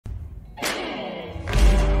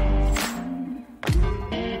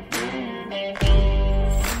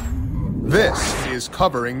This is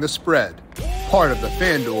Covering the Spread, part of the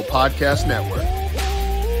FanDuel Podcast Network.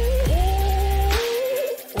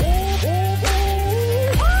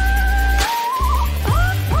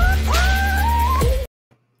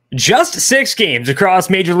 Just 6 games across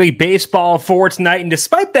Major League Baseball for tonight, and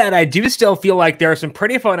despite that, I do still feel like there are some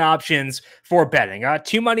pretty fun options for betting.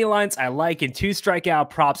 2 money lines I like, and 2 strikeout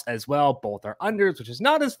props as well. Both are unders, which is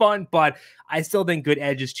not as fun, but I still think good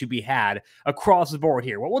edges to be had across the board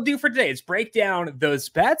here. What we'll do for today is break down those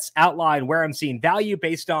bets, outline where I'm seeing value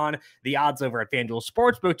based on the odds over at FanDuel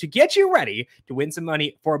Sportsbook to get you ready to win some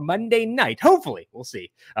money for Monday night. Hopefully, we'll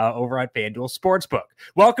see, over at FanDuel Sportsbook.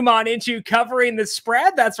 Welcome on into Covering the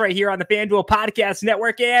Spread. That's right here on the FanDuel Podcast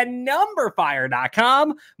Network and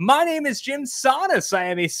numberFire.com. My name is Jim Sanas. I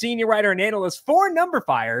am a senior writer and analyst for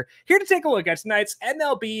numberFire, here to take a look at tonight's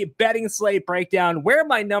MLB betting slate breakdown, where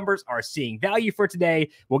my numbers are seeing value for today.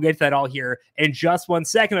 We'll get to that all here in just one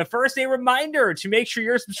second. But first, a reminder to make sure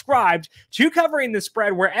you're subscribed to Covering the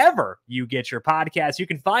Spread wherever you get your podcasts. You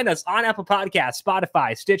can find us on Apple Podcasts,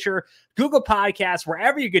 Spotify, Stitcher, Google Podcasts,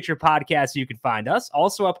 wherever you get your podcasts, you can find us.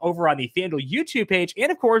 Also up over on the FanDuel YouTube page,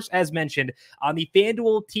 and of course, as mentioned, on the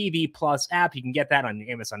FanDuel TV Plus app. You can get that on your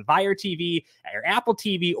Amazon Fire TV, at your Apple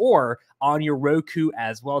TV, or on your Roku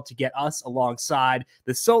as well, to get us alongside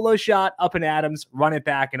the Solo Shot, Up and Adams, Run It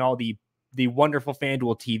Back, and all the wonderful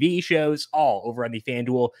FanDuel TV shows, all over on the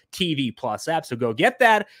FanDuel TV Plus app. So go get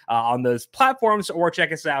that on those platforms, or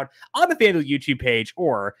check us out on the FanDuel YouTube page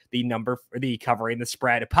or the Covering the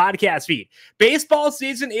Spread podcast feed. Baseball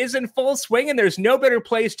season is in full swing, and there's no better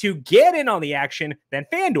place to get in on the action than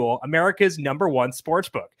FanDuel, America's #1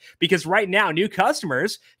 sportsbook. Because right now, new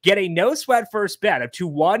customers get a no-sweat first bet up to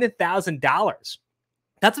 $1,000.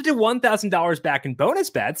 That's up to $1,000 back in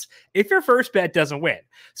bonus bets if your first bet doesn't win.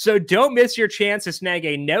 So don't miss your chance to snag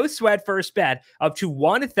a no-sweat first bet up to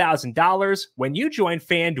 $1,000 when you join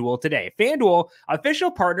FanDuel today. FanDuel,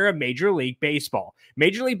 official partner of Major League Baseball.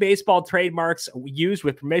 Major League Baseball trademarks used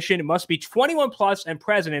with permission must be 21 plus and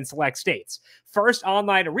present in select states. First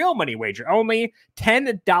online real money wager only.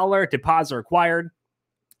 $10 deposit required.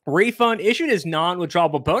 Refund issued as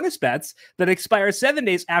non-withdrawable bonus bets that expire 7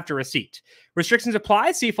 days after receipt. Restrictions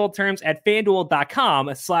apply. See full terms at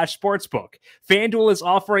FanDuel.com/sportsbook. FanDuel is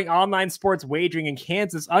offering online sports wagering in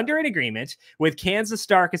Kansas under an agreement with Kansas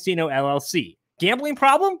Star Casino LLC. Gambling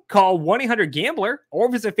problem? Call 1-800-GAMBLER or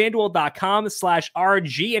visit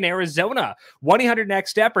FanDuel.com/RG in Arizona.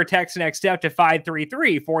 1-800-NEXT-STEP or text NEXT STEP to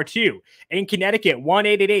 53342. In Connecticut,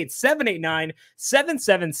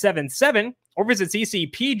 1-888-789-7777 or visit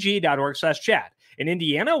ccpg.org/chat. In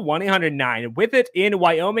Indiana, 1-800-9-WITH-IT. In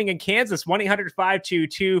Wyoming and Kansas,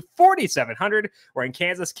 1-800-522-4700, or in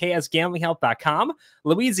Kansas, ksgamblinghelp.com.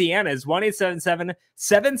 Louisiana is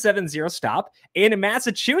 1-877-770-STOP. In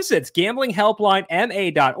Massachusetts,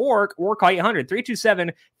 gamblinghelplinema.org, or call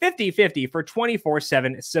 800-327-5050 for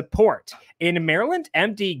 24/7 support. In Maryland,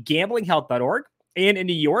 mdgamblinghelp.org. And in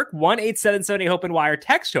New York, 1-877-HOPE-NY or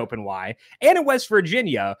text HOPE-NY. And in West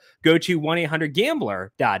Virginia, go to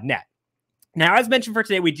 1-800-GAMBLER.net. Now, as mentioned for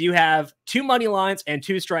today, we do have 2 money lines and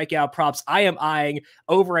 2 strikeout props I am eyeing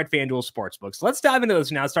over at FanDuel Sportsbook. So let's dive into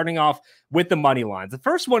those now, starting off with the money lines. The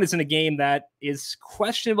first one is in a game that is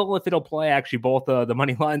questionable if it'll play. Actually, both the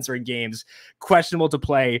money lines are in games questionable to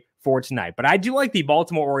play for tonight. But I do like the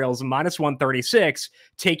Baltimore Orioles -136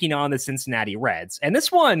 taking on the Cincinnati Reds. And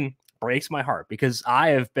this one breaks my heart because I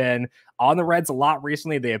have been on the Reds a lot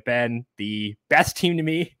recently. They have been the best team to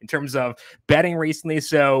me in terms of betting recently.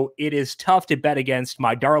 So it is tough to bet against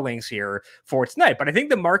my darlings here for tonight. But I think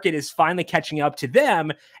the market is finally catching up to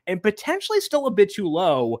them and potentially still a bit too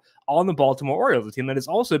low on the Baltimore Orioles, a team that has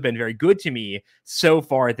also been very good to me so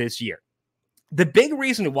far this year. The big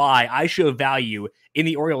reason why I show value in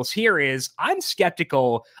the Orioles here is I'm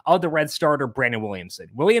skeptical of the Reds starter, Brandon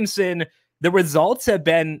Williamson. The results have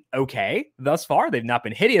been okay thus far. They've not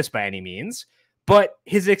been hideous by any means, but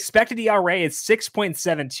his expected ERA is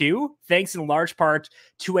 6.72, thanks in large part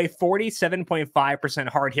to a 47.5%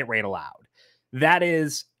 hard hit rate allowed. That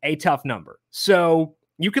is a tough number. So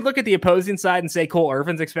you could look at the opposing side and say Cole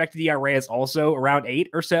Irvin's expected ERA is also around 8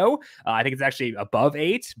 or so. I think it's actually above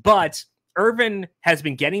 8, but Irvin has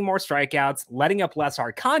been getting more strikeouts, letting up less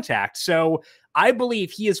hard contact. So I believe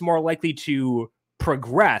he is more likely to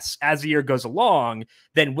progress as the year goes along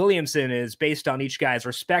than Williamson is, based on each guy's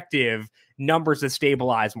respective numbers that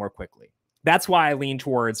stabilize more quickly. That's why I lean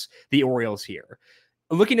towards the Orioles here.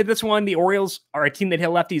 Looking at this one, the Orioles are a team that hit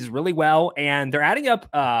lefties really well, and they're adding up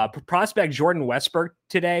prospect Jordan Westburg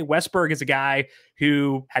today. Westburg is a guy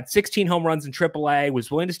who had 16 home runs in AAA,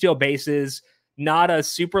 was willing to steal bases, not a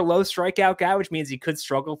super low strikeout guy, which means he could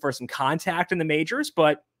struggle for some contact in the majors,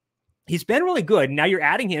 but he's been really good. Now you're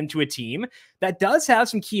adding him to a team that does have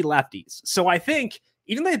some key lefties. So I think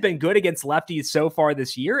even though they've been good against lefties so far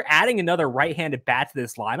this year, adding another right-handed bat to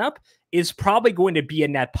this lineup is probably going to be a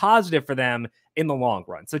net positive for them in the long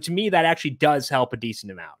run. So to me, that actually does help a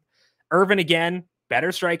decent amount. Irvin, again, better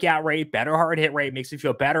strikeout rate, better hard hit rate, makes me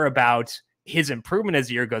feel better about his improvement as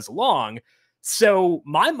the year goes along. So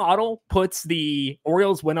my model puts the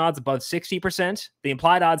Orioles win odds above 60%. The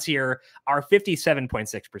implied odds here are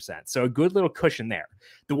 57.6%. So a good little cushion there.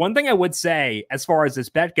 The one thing I would say as far as this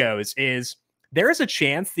bet goes is there is a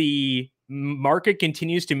chance the market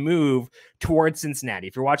continues to move towards Cincinnati.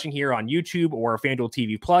 If you're watching here on YouTube or FanDuel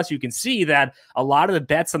TV Plus, you can see that a lot of the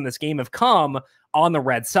bets on this game have come on the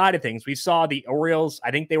red side of things. We saw the Orioles,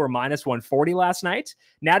 I think they were minus 140 last night,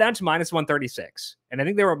 now down to minus 136. And I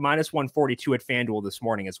think they were minus 142 at FanDuel this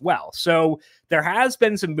morning as well. So there has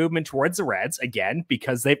been some movement towards the Reds, again,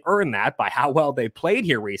 because they've earned that by how well they played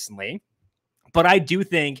here recently. But I do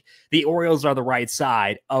think the Orioles are the right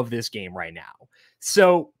side of this game right now.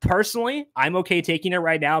 So personally, I'm okay taking it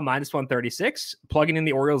right now, minus 136, plugging in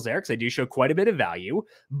the Orioles there because I do show quite a bit of value.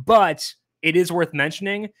 But it is worth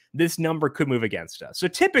mentioning this number could move against us. So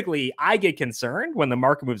typically I get concerned when the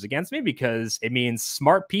market moves against me because it means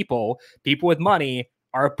smart people with money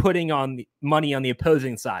are putting on the money on the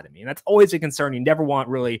opposing side of me. And that's always a concern. You never want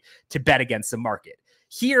really to bet against the market.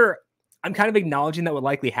 Here, I'm kind of acknowledging that would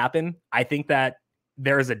likely happen. I think that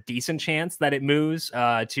there is a decent chance that it moves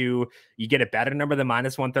to you get a better number than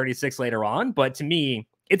minus 136 later on. But to me,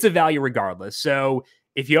 it's a value regardless. So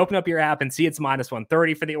if you open up your app and see it's minus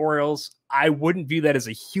 130 for the Orioles, I wouldn't view that as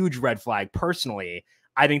a huge red flag personally.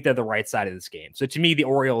 I think they're the right side of this game. So to me, the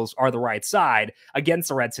Orioles are the right side against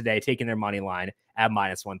the Reds today, taking their money line at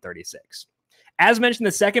minus 136. As mentioned,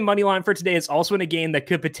 the second money line for today is also in a game that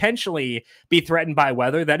could potentially be threatened by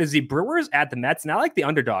weather. That is the Brewers at the Mets. And I like the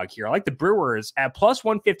underdog here. I like the Brewers at plus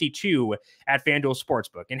 152 at FanDuel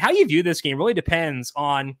Sportsbook. And how you view this game really depends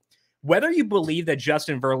on whether you believe that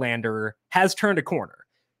Justin Verlander has turned a corner,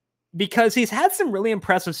 because he's had some really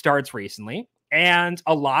impressive starts recently. And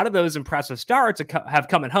a lot of those impressive starts have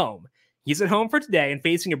come at home. He's at home for today and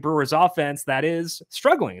facing a Brewers offense that is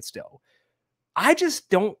struggling still. I just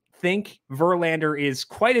don't think Verlander is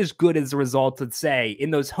quite as good as the results would say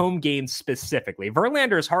in those home games specifically.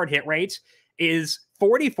 Verlander's hard hit rate is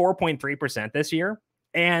 44.3% this year.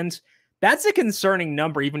 And that's a concerning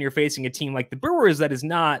number, even when you're facing a team like the Brewers that is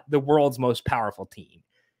not the world's most powerful team.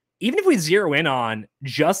 Even if we zero in on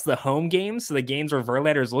just the home games, so the games where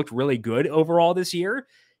Verlander's looked really good overall this year,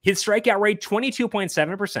 his strikeout rate,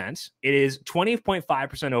 22.7%. It is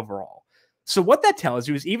 20.5% overall. So what that tells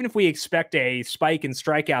you is even if we expect a spike in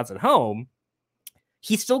strikeouts at home,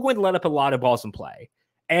 he's still going to let up a lot of balls in play.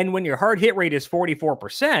 And when your hard hit rate is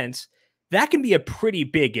 44%, that can be a pretty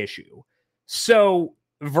big issue. So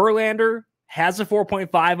Verlander has a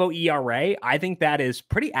 4.50 ERA. I think that is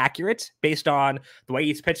pretty accurate based on the way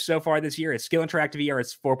he's pitched so far this year. His skill interactive ERA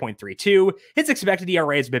is 4.32. His expected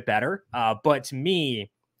ERA is a bit better. But to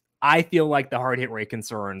me, I feel like the hard hit rate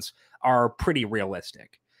concerns are pretty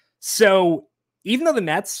realistic. So even though the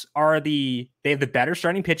Mets they have the better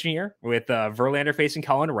starting pitching here with Verlander facing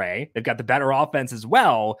Colin Ray, they've got the better offense as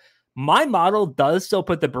well. My model does still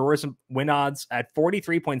put the Brewers win odds at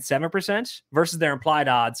 43.7% versus their implied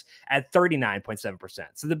odds at 39.7%.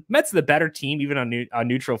 So the Mets are the better team, even on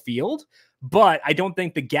neutral field, but I don't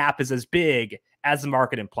think the gap is as big as the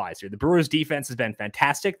market implies here. The Brewers defense has been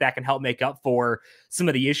fantastic. That can help make up for some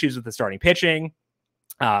of the issues with the starting pitching.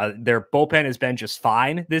 Their bullpen has been just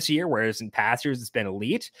fine this year, whereas in past years it's been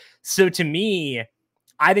elite. So to me,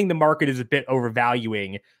 I think the market is a bit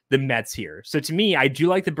overvaluing the Mets here. So to me, I do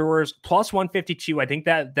like the Brewers plus 152. I think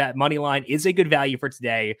that money line is a good value for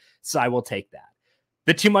today, so I will take that.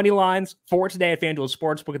 The two money lines for today at FanDuel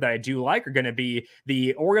Sportsbook that I do like are going to be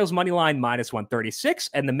the Orioles money line minus 136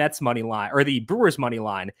 and the Mets money line, or the Brewers money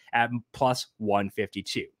line at plus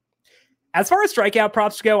 152. As far as strikeout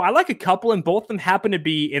props go, I like a couple, and both of them happen to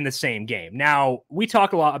be in the same game. Now, we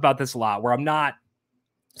talk about this a lot, where I'm not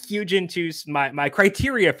huge into my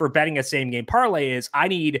criteria for betting a same game parlay is I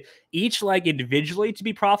need each leg individually to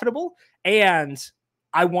be profitable, and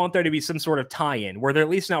I want there to be some sort of tie-in where they're at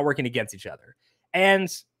least not working against each other. And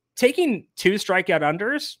taking two strikeout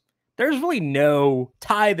unders, there's really no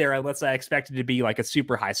tie there unless I expect it to be like a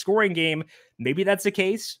super high scoring game. Maybe that's the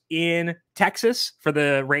case in Texas for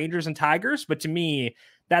the Rangers and Tigers, but to me,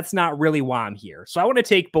 that's not really why I'm here. So I want to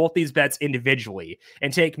take both these bets individually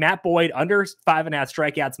and take Matt Boyd under 5.5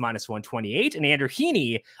 strikeouts minus 128 and Andrew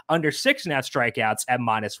Heaney under 6.5 strikeouts at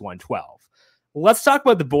minus 112. let's talk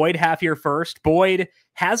about the Boyd half here first. Boyd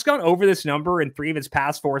has gone over this number in 3 of his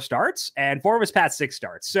past 4 starts and 4 of his past 6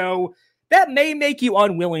 starts. So that may make you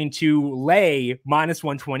unwilling to lay minus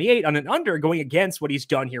 128 on an under going against what he's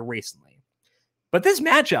done here recently. But this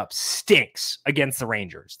matchup stinks against the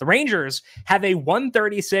Rangers. The Rangers have a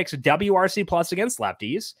 136 WRC plus against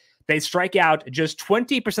lefties. They strike out just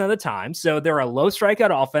 20% of the time, so they're a low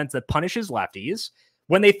strikeout offense that punishes lefties.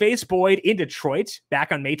 When they faced Boyd in Detroit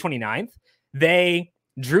back on May 29th, they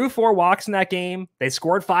drew 4 walks in that game. They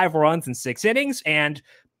scored 5 runs in 6 innings, and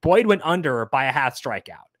Boyd went under by a half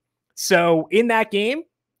strikeout. So in that game,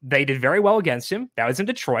 they did very well against him. That was in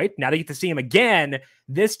Detroit. Now they get to see him again,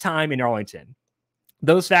 this time in Arlington.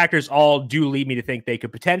 Those factors all do lead me to think they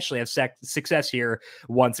could potentially have success here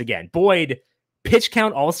once again. Boyd, pitch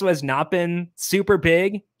count also has not been super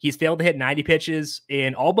big. He's failed to hit 90 pitches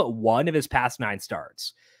in all but 1 of his past 9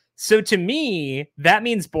 starts. So to me, that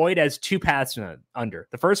means Boyd has 2 paths under.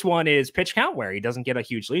 The first one is pitch count, where he doesn't get a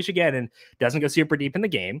huge leash again and doesn't go super deep in the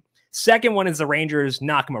game. Second one is the Rangers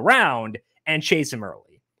knock him around and chase him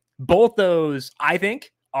early. Both those, I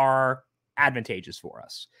think, are advantageous for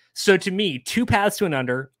us. So to me, 2 paths to an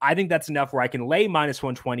under, I think that's enough where I can lay minus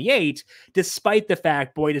 128, despite the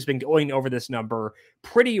fact Boyd has been going over this number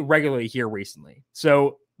pretty regularly here recently.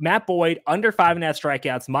 So Matt Boyd, under 5.5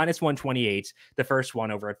 strikeouts, minus 128, the first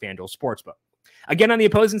one over at FanDuel Sportsbook. Again, on the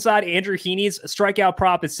opposing side, Andrew Heaney's strikeout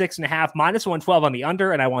prop is 6.5, minus 112 on the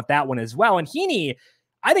under, and I want that one as well. And Heaney,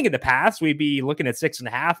 I think in the past, we'd be looking at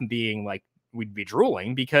 6.5 and being like, we'd be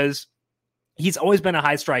drooling, because he's always been a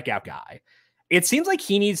high strikeout guy. It seems like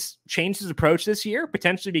Heaney's changed his approach this year,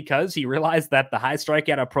 potentially because he realized that the high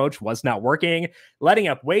strikeout approach was not working, letting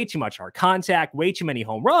up way too much hard contact, way too many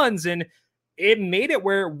home runs, and it made it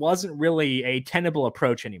where it wasn't really a tenable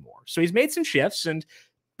approach anymore. So he's made some shifts and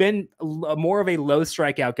been more of a low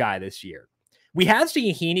strikeout guy this year. We have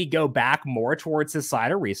seen Heaney go back more towards his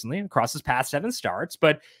slider recently across his past 7 starts,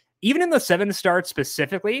 but even in the 7 starts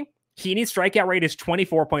specifically, Heaney's strikeout rate is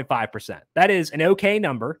 24.5%. That is an okay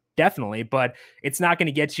number, definitely, but it's not going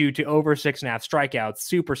to get you to over 6.5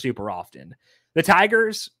 strikeouts super often. The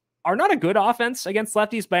Tigers are not a good offense against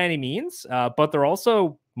lefties by any means, but they're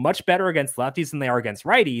also much better against lefties than they are against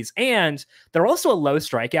righties, and they're also a low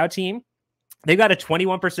strikeout team. They've got a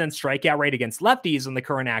 21% strikeout rate against lefties on the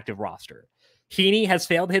current active roster. Heaney has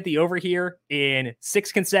failed to hit the over here in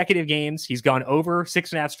 6 consecutive games. He's gone over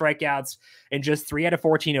 6.5 strikeouts in just 3 out of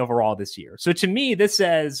 14 overall this year. So to me, this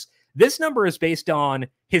says this number is based on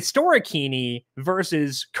historic Heaney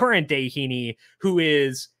versus current day Heaney, who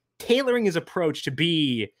is tailoring his approach to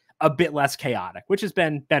be a bit less chaotic, which has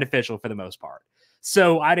been beneficial for the most part.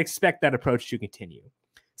 So I'd expect that approach to continue.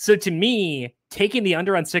 So to me, taking the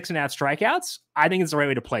under on 6.5 strikeouts, I think is the right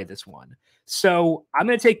way to play this one. So I'm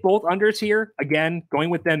going to take both unders here. Again, going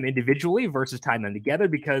with them individually versus tying them together,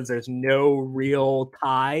 because there's no real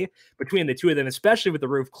tie between the two of them, especially with the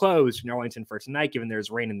roof closed in Arlington for tonight, given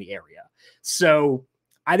there's rain in the area. So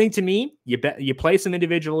I think to me, you place them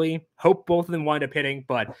individually, hope both of them wind up hitting,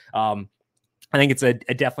 but I think it's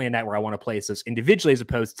definitely a night where I want to place those individually as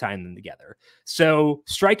opposed to tying them together. So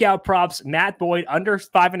strikeout props, Matt Boyd under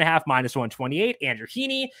 5.5 minus 128, Andrew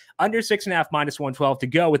Heaney under 6.5 minus 112 to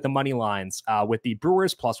go with the money lines with the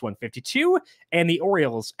Brewers plus 152 and the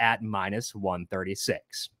Orioles at minus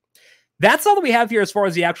 136. That's all that we have here as far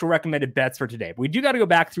as the actual recommended bets for today. But we do got to go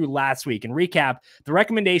back through last week and recap the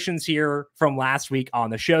recommendations here from last week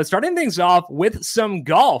on the show. Starting things off with some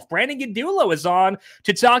golf. Brandon Gadulo is on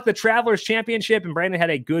to talk the Travelers Championship, and Brandon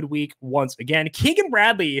had a good week once again. Keegan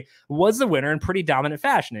Bradley was the winner in pretty dominant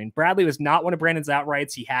fashion, and Bradley was not one of Brandon's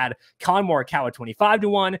outrights. He had Colin Morikawa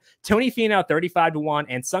 25-1, Tony Finau 35-1,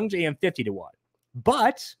 and Sung J M 50-1.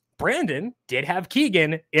 But Brandon did have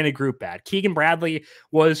Keegan in a group bet. Keegan Bradley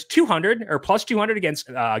was 200 or plus 200 against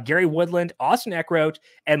Gary Woodland, Austin Eckroat,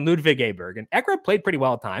 and Ludwig Aberg. And Eckroat played pretty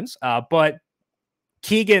well at times, but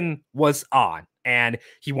Keegan was on, and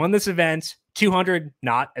he won this event. 200,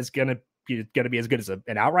 not as going to be as good as an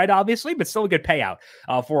outright, obviously, but still a good payout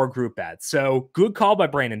for a group bet. So good call by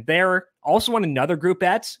Brandon there. Also won another group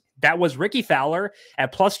bet. That was Ricky Fowler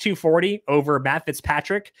at plus 240 over Matt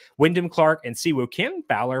Fitzpatrick, Wyndham Clark, and Siwoo Kim.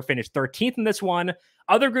 Fowler finished 13th in this one.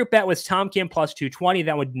 Other group bet was Tom Kim plus 220.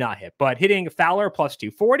 That would not hit, but hitting Fowler plus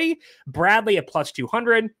 240, Bradley at plus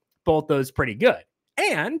 200, both those pretty good.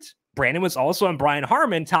 And Brandon was also on Brian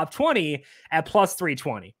Harman, top 20 at plus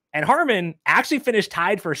 320. And Harman actually finished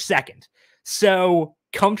tied for second. So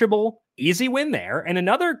comfortable, easy win there, and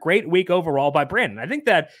another great week overall by Brandon. I think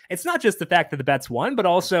that it's not just the fact that the bets won, but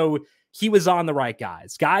also he was on the right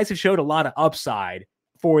guys. Guys have showed a lot of upside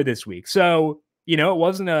for this week. So You know, it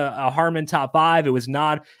wasn't a Harmon top 5. It was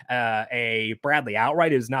not a Bradley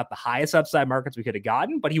outright. It was not the highest upside markets we could have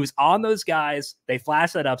gotten, but he was on those guys. They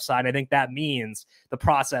flashed that upside. I think that means the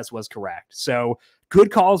process was correct. So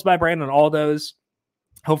good calls by Brandon on all those.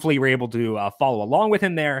 Hopefully you're able to follow along with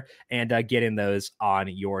him there and get in those on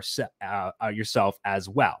yourself as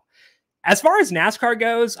well. As far as NASCAR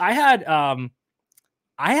goes, I had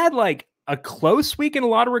like a close week in a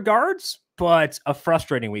lot of regards, but a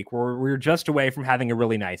frustrating week where we were just away from having a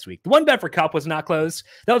really nice week. The one bet for Cup was not close.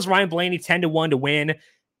 That was Ryan Blaney 10-1 to win.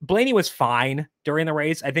 Blaney was fine during the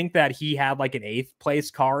race. I think that he had like an 8th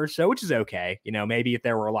place car, so which is okay. You know, maybe if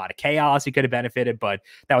there were a lot of chaos, he could have benefited, but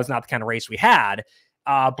that was not the kind of race we had.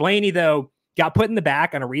 Blaney, though, got put in the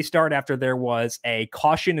back on a restart after there was a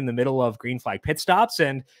caution in the middle of green flag pit stops,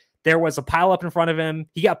 and there was a pile up in front of him.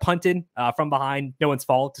 He got punted from behind. No one's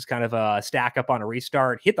fault. Just kind of a stack up on a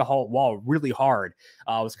restart. Hit the wall really hard.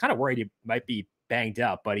 I was kind of worried he might be banged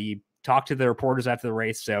up, but he talked to the reporters after the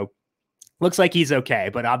race, so looks like he's okay,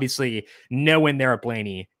 but obviously no win there at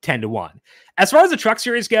Blaney, 10-1. As far as the Truck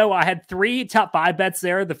Series go, I had 3 top 5 bets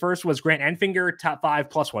there. The first was Grant Enfinger, top 5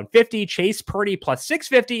 plus 150, Chase Purdy plus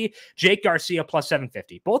 650, Jake Garcia plus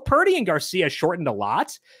 750. Both Purdy and Garcia shortened a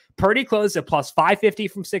lot. Purdy closed at plus 550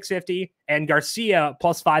 from 650, and Garcia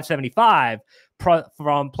plus 575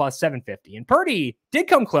 from plus 750. And Purdy did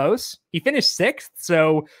come close. He finished 6th,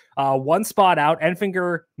 so one spot out.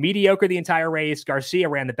 Enfinger, mediocre the entire race. Garcia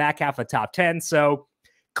ran the back half of the top 10, so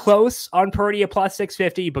close on Purdy at plus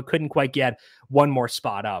 650, but couldn't quite get one more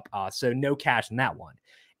spot up. So no cash in that one.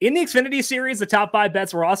 In the Xfinity Series, the top 5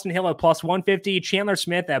 bets were Austin Hill at plus 150, Chandler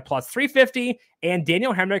Smith at plus 350, and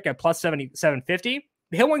Daniel Hemrick at plus 750.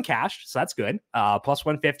 Hill won cash, so that's good. Plus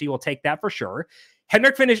 150, we'll take that for sure.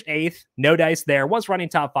 Hemrick finished 8th, no dice there, was running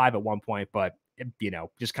top 5 at one point, but, you know,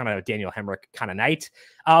 just kind of Daniel Hemrick kind of night.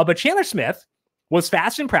 But Chandler Smith was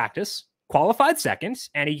fast in practice, qualified 2nd,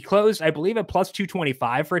 and he closed, I believe, at plus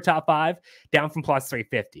 225 for a top 5, down from plus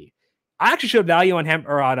 350. I actually showed value on him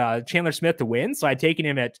or on Chandler Smith to win, so I'd taken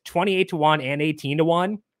him at 28-1 and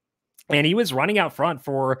 18-1. And he was running out front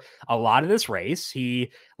for a lot of this race.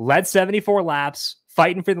 He led 74 laps,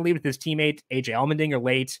 fighting for the lead with his teammate, AJ Allmendinger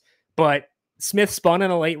late, but Smith spun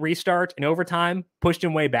in a late restart in overtime, pushed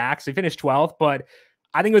him way back, so he finished 12th, but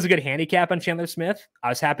I think it was a good handicap on Chandler Smith. I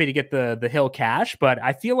was happy to get the Hill cash, but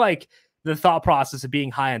I feel like the thought process of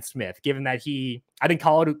being high on Smith, given that I think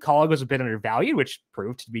Colleague was a bit undervalued, which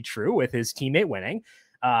proved to be true with his teammate winning.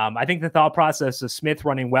 I think the thought process of Smith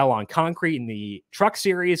running well on concrete in the Truck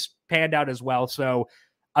Series panned out as well. So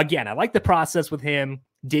again, I like the process with him,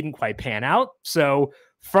 didn't quite pan out. So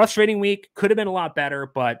frustrating week, could have been a lot better,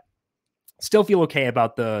 but still feel okay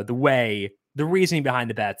about the reasoning behind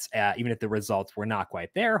the bets, even if the results were not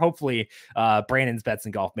quite there. Hopefully Brandon's bets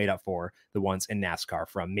in golf made up for the ones in NASCAR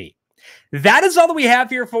from me. That is all that we have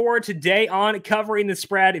here for today on Covering the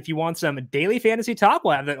Spread. If you want some daily fantasy talk,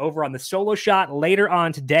 we'll have that over on the Solo Shot later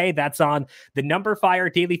on today. That's on the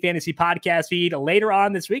numberFire Daily Fantasy Podcast feed later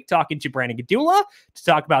on this week, talking to Brandon Gadula to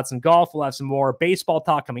talk about some golf. We'll have some more baseball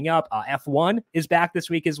talk coming up. F1 is back this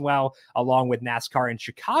week as well, along with NASCAR in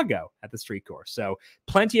Chicago at the street course. So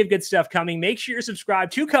plenty of good stuff coming. Make sure you're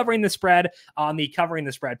subscribed to Covering the Spread on the Covering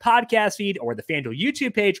the Spread podcast feed or the FanDuel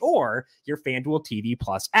YouTube page or your FanDuel TV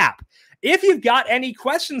Plus app. If you've got any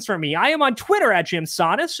questions for me, I am on Twitter at Jim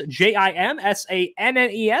Sannes,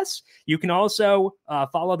 JimSannes. You can also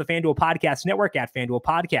follow the FanDuel Podcast Network at FanDuel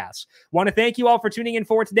Podcasts. Want to thank you all for tuning in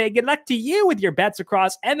for today. Good luck to you with your bets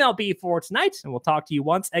across MLB for tonight, and we'll talk to you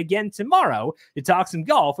once again tomorrow to talk some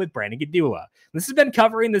golf with Brandon Gadula. This has been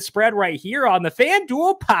Covering the Spread right here on the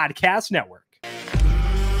FanDuel Podcast Network.